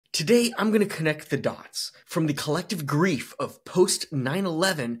Today, I'm going to connect the dots from the collective grief of post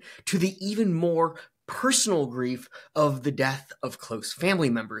 9/11 to the even more personal grief of the death of close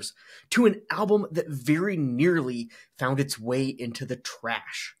family members, to an album that very nearly found its way into the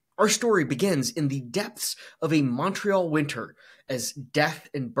trash. Our story begins in the depths of a Montreal winter as death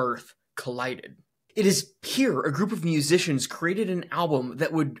and birth collided. It is here a group of musicians created an album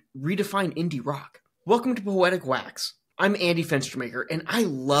that would redefine indie rock. Welcome to Poetic Wax. I'm Andy Fenstermaker, and I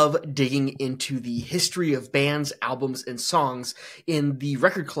love digging into the history of bands, albums, and songs in the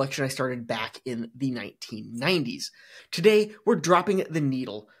record collection I started back in the 1990s. Today, we're dropping the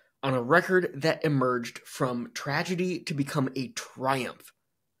needle on a record that emerged from tragedy to become a triumph.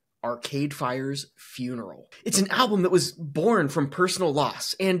 Arcade Fire's Funeral. It's an album that was born from personal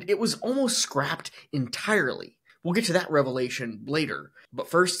loss, and it was almost scrapped entirely. We'll get to that revelation later, but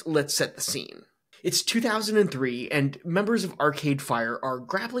first, let's set the scene. It's 2003, and members of Arcade Fire are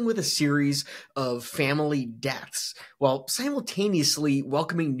grappling with a series of family deaths, while simultaneously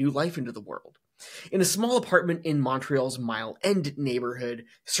welcoming new life into the world. In a small apartment in Montreal's Mile End neighborhood,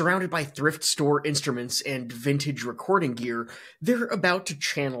 surrounded by thrift store instruments and vintage recording gear, they're about to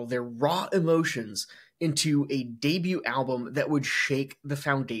channel their raw emotions into a debut album that would shake the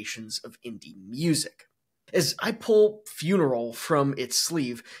foundations of indie music. As I pull Funeral from its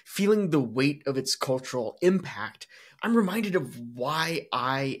sleeve, feeling the weight of its cultural impact, I'm reminded of why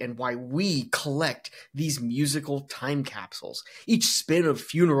we collect these musical time capsules. Each spin of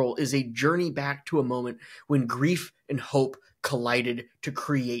Funeral is a journey back to a moment when grief and hope collided to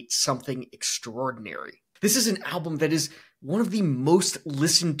create something extraordinary. This is an album that is one of the most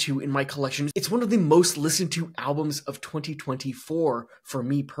listened to in my collection. It's one of the most listened to albums of 2024 for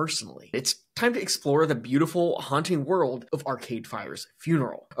me personally. It's time to explore the beautiful, haunting world of Arcade Fire's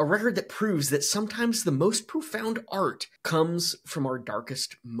Funeral, a record that proves that sometimes the most profound art comes from our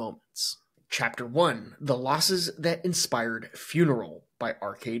darkest moments. Chapter 1, The Losses That Inspired Funeral by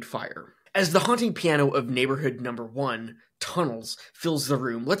Arcade Fire. As the haunting piano of Neighborhood Number 1, Tunnels, fills the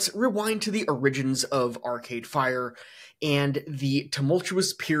room, let's rewind to the origins of Arcade Fire and the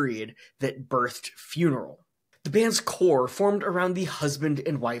tumultuous period that birthed Funeral. The band's core formed around the husband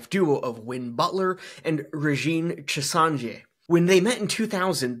and wife duo of Win Butler and Regine Chesangé. When they met in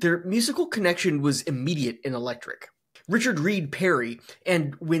 2000, their musical connection was immediate and electric. Richard Reed Perry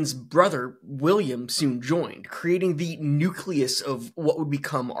and Win's brother William soon joined, creating the nucleus of what would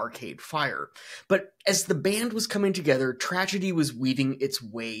become Arcade Fire. But as the band was coming together, tragedy was weaving its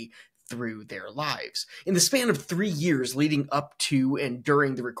way through their lives. In the span of 3 years leading up to and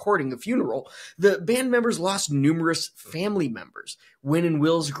during the recording of Funeral, the band members lost numerous family members. Win and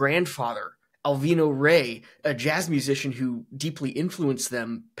Will's grandfather, Alvino Ray, a jazz musician who deeply influenced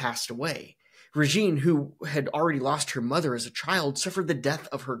them, passed away. Regine, who had already lost her mother as a child, suffered the death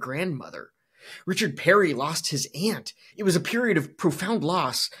of her grandmother. Richard Perry lost his aunt. It was a period of profound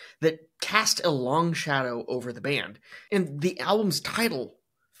loss that cast a long shadow over the band. And the album's title,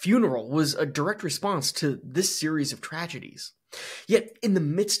 Funeral, was a direct response to this series of tragedies. Yet, in the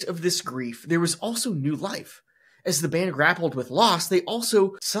midst of this grief, there was also new life. As the band grappled with loss, they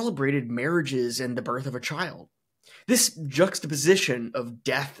also celebrated marriages and the birth of a child. This juxtaposition of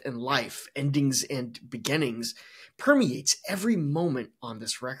death and life, endings and beginnings, permeates every moment on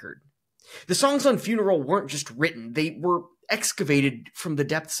this record. The songs on Funeral weren't just written, they were excavated from the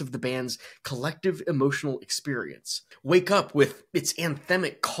depths of the band's collective emotional experience. Wake Up, with its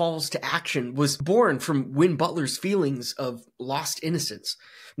anthemic calls to action, was born from Win Butler's feelings of lost innocence.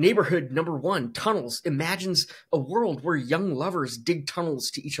 Neighborhood Number 1, Tunnels, imagines a world where young lovers dig tunnels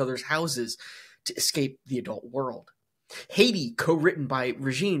to each other's houses to escape the adult world. Haiti, co-written by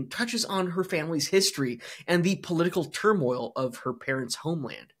Regine, touches on her family's history and the political turmoil of her parents'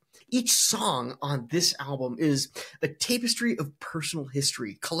 homeland. Each song on this album is a tapestry of personal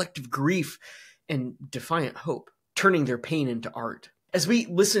history, collective grief, and defiant hope, turning their pain into art. As we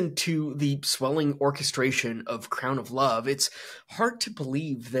listen to the swelling orchestration of Crown of Love, it's hard to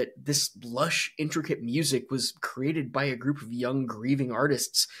believe that this lush, intricate music was created by a group of young, grieving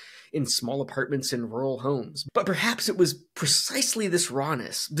artists in small apartments in rural homes. But perhaps it was precisely this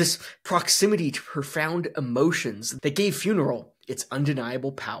rawness, this proximity to profound emotions, that gave Funeral its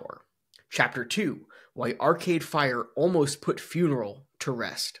undeniable power. Chapter 2, Why Arcade Fire Almost Put Funeral to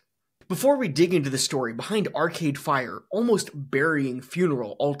Rest. Before we dig into the story behind Arcade Fire almost burying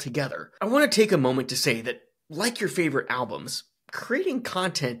Funeral altogether, I want to take a moment to say that, like your favorite albums, creating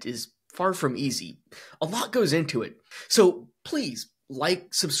content is far from easy. A lot goes into it. So please,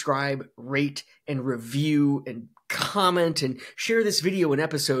 like, subscribe, rate, and review, and comment, and share this video and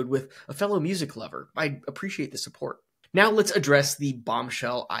episode with a fellow music lover. I'd appreciate the support. Now let's address the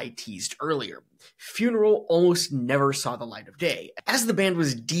bombshell I teased earlier. Funeral almost never saw the light of day. As the band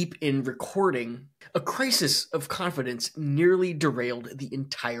was deep in recording, a crisis of confidence nearly derailed the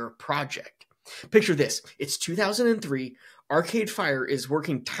entire project. Picture this, it's 2003, Arcade Fire is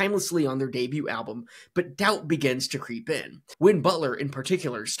working timelessly on their debut album, but doubt begins to creep in. Win Butler, in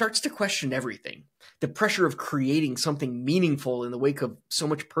particular, starts to question everything. The pressure of creating something meaningful in the wake of so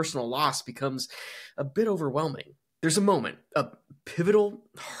much personal loss becomes a bit overwhelming. There's a moment, a pivotal,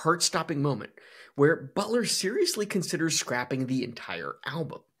 heart-stopping moment, where Butler seriously considers scrapping the entire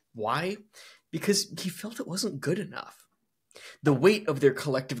album. Why? Because he felt it wasn't good enough. The weight of their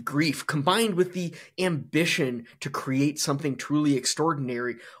collective grief, combined with the ambition to create something truly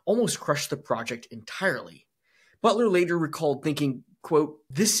extraordinary, almost crushed the project entirely. Butler later recalled thinking, quote,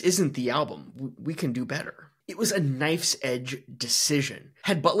 "This isn't the album. We can do better." It was a knife's edge decision.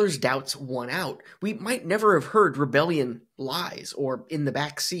 Had Butler's doubts won out, we might never have heard Rebellion, Lies, or In the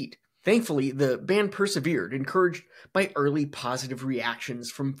Back Seat. Thankfully, the band persevered, encouraged by early positive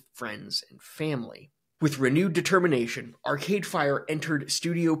reactions from friends and family. With renewed determination, Arcade Fire entered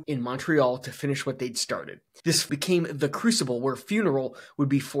studio in Montreal to finish what they'd started. This became the crucible where Funeral would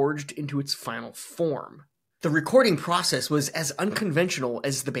be forged into its final form. The recording process was as unconventional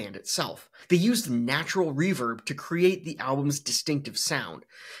as the band itself. They used natural reverb to create the album's distinctive sound.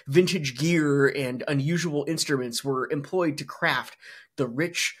 Vintage gear and unusual instruments were employed to craft the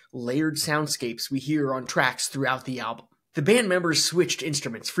rich, layered soundscapes we hear on tracks throughout the album. The band members switched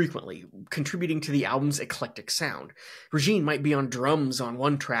instruments frequently, contributing to the album's eclectic sound. Regine might be on drums on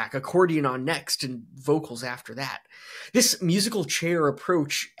one track, accordion on next, and vocals after that. This musical chair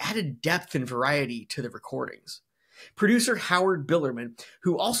approach added depth and variety to the recordings. Producer Howard Billerman,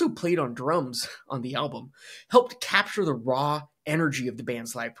 who also played on drums on the album, helped capture the raw energy of the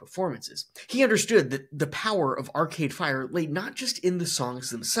band's live performances. He understood that the power of Arcade Fire lay not just in the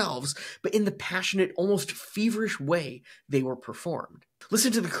songs themselves, but in the passionate, almost feverish way they were performed.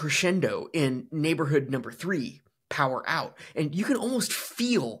 Listen to the crescendo in Neighborhood Number 3, Power Out, and you can almost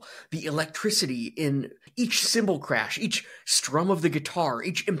feel the electricity in each cymbal crash, each strum of the guitar,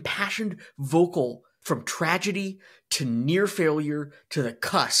 each impassioned vocal, from tragedy to near failure to the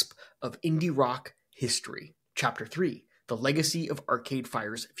cusp of indie rock history. Chapter 3. The Legacy of Arcade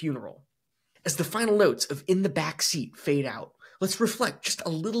Fire's Funeral. As the final notes of In the Back Seat fade out, let's reflect just a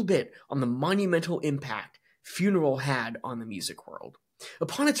little bit on the monumental impact Funeral had on the music world.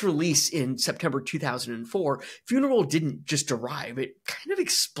 Upon its release in September 2004, Funeral didn't just arrive, it kind of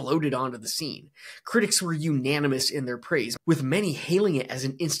exploded onto the scene. Critics were unanimous in their praise, with many hailing it as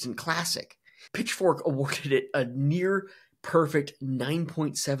an instant classic. Pitchfork awarded it a near perfect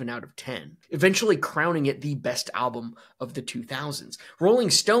 9.7 out of 10, eventually crowning it the best album of the 2000s.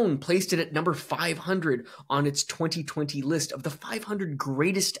 Rolling Stone placed it at number 500 on its 2020 list of the 500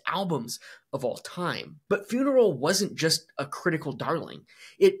 greatest albums of all time. But Funeral wasn't just a critical darling.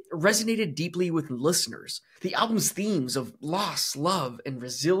 It resonated deeply with listeners. The album's themes of loss, love, and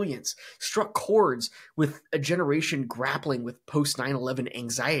resilience struck chords with a generation grappling with post-9/11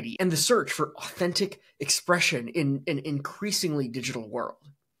 anxiety and the search for authentic expression in an increasingly digital world.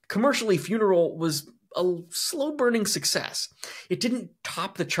 Commercially, Funeral was a slow-burning success. It didn't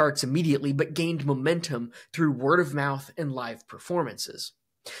top the charts immediately, but gained momentum through word of mouth and live performances.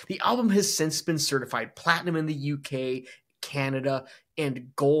 The album has since been certified platinum in the UK, Canada,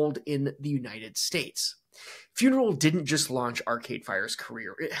 and gold in the United States. Funeral didn't just launch Arcade Fire's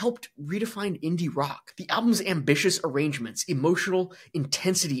career, it helped redefine indie rock. The album's ambitious arrangements, emotional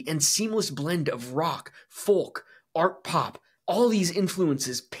intensity, and seamless blend of rock, folk, art pop, all these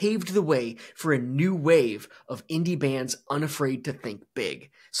influences paved the way for a new wave of indie bands unafraid to think big.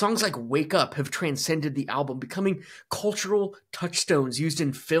 Songs like Wake Up have transcended the album, becoming cultural touchstones used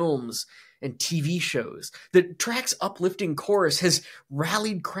in films and TV shows. The track's uplifting chorus has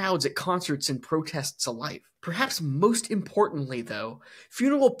rallied crowds at concerts and protests alike. Perhaps most importantly, though,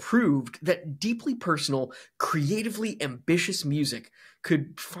 Funeral proved that deeply personal, creatively ambitious music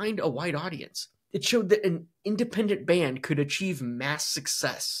could find a wide audience. It showed that an independent band could achieve mass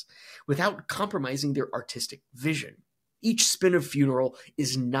success without compromising their artistic vision. Each spin of Funeral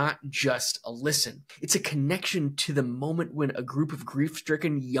is not just a listen. It's a connection to the moment when a group of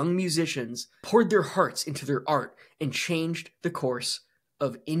grief-stricken young musicians poured their hearts into their art and changed the course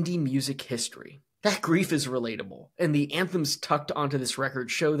of indie music history. That grief is relatable, and the anthems tucked onto this record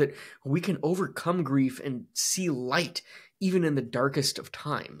show that we can overcome grief and see light even in the darkest of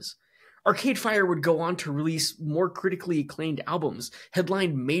times. Arcade Fire would go on to release more critically acclaimed albums,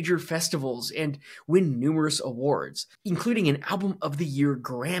 headline major festivals, and win numerous awards, including an Album of the Year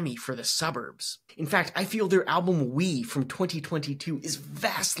Grammy for The Suburbs. In fact, I feel their album We from 2022 is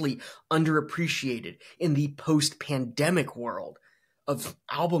vastly underappreciated in the post-pandemic world of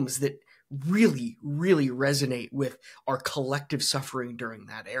albums that really, really resonate with our collective suffering during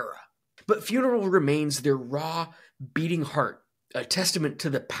that era. But Funeral remains their raw, beating heart, a testament to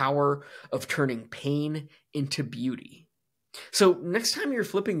the power of turning pain into beauty. So next time you're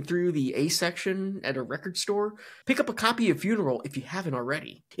flipping through the A section at a record store, pick up a copy of Funeral if you haven't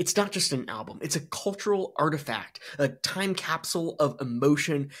already. It's not just an album, it's a cultural artifact, a time capsule of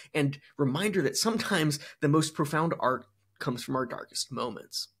emotion, and reminder that sometimes the most profound art comes from our darkest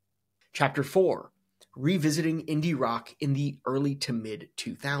moments. Chapter 4. Revisiting Indie Rock in the Early to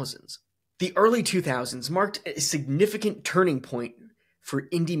Mid-2000s. The early 2000s marked a significant turning point for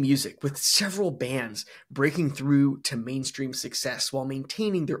indie music, with several bands breaking through to mainstream success while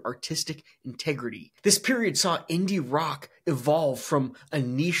maintaining their artistic integrity. This period saw indie rock evolve from a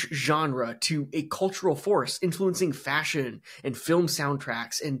niche genre to a cultural force influencing fashion and film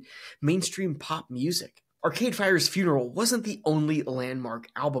soundtracks and mainstream pop music. Arcade Fire's Funeral wasn't the only landmark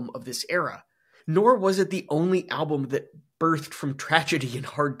album of this era, nor was it the only album that birthed from tragedy and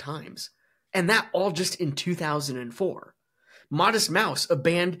hard times. And that all just in 2004. Modest Mouse, a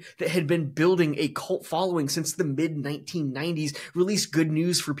band that had been building a cult following since the mid-1990s, released Good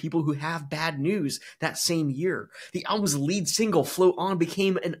News for People Who Have Bad News that same year. The album's lead single, Float On,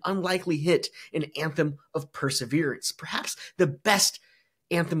 became an unlikely hit, an anthem of perseverance, perhaps the best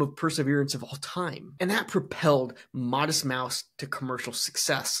anthem of perseverance of all time. And that propelled Modest Mouse to commercial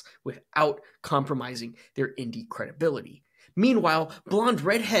success without compromising their indie credibility. Meanwhile, Blonde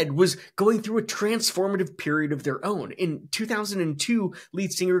Redhead was going through a transformative period of their own. In 2002,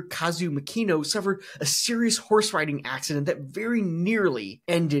 lead singer Kazu Makino suffered a serious horse riding accident that very nearly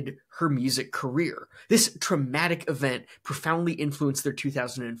ended her music career. This traumatic event profoundly influenced their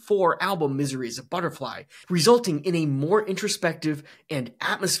 2004 album Misery is a Butterfly, resulting in a more introspective and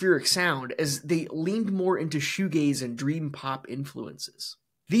atmospheric sound as they leaned more into shoegaze and dream pop influences.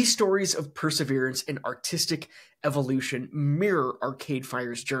 These stories of perseverance and artistic evolution mirror Arcade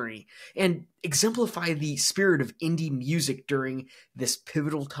Fire's journey and exemplify the spirit of indie music during this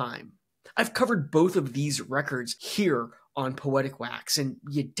pivotal time. I've covered both of these records here on Poetic Wax, and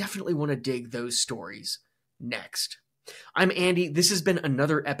you definitely want to dig those stories next. I'm Andy. This has been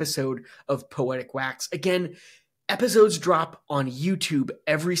another episode of Poetic Wax. Again, episodes drop on YouTube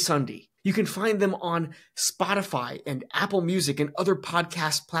every Sunday. You can find them on Spotify and Apple Music and other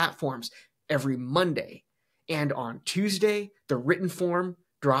podcast platforms every Monday. And on Tuesday, the written form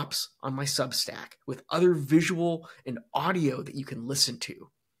drops on my Substack with other visual and audio that you can listen to.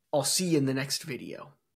 I'll see you in the next video.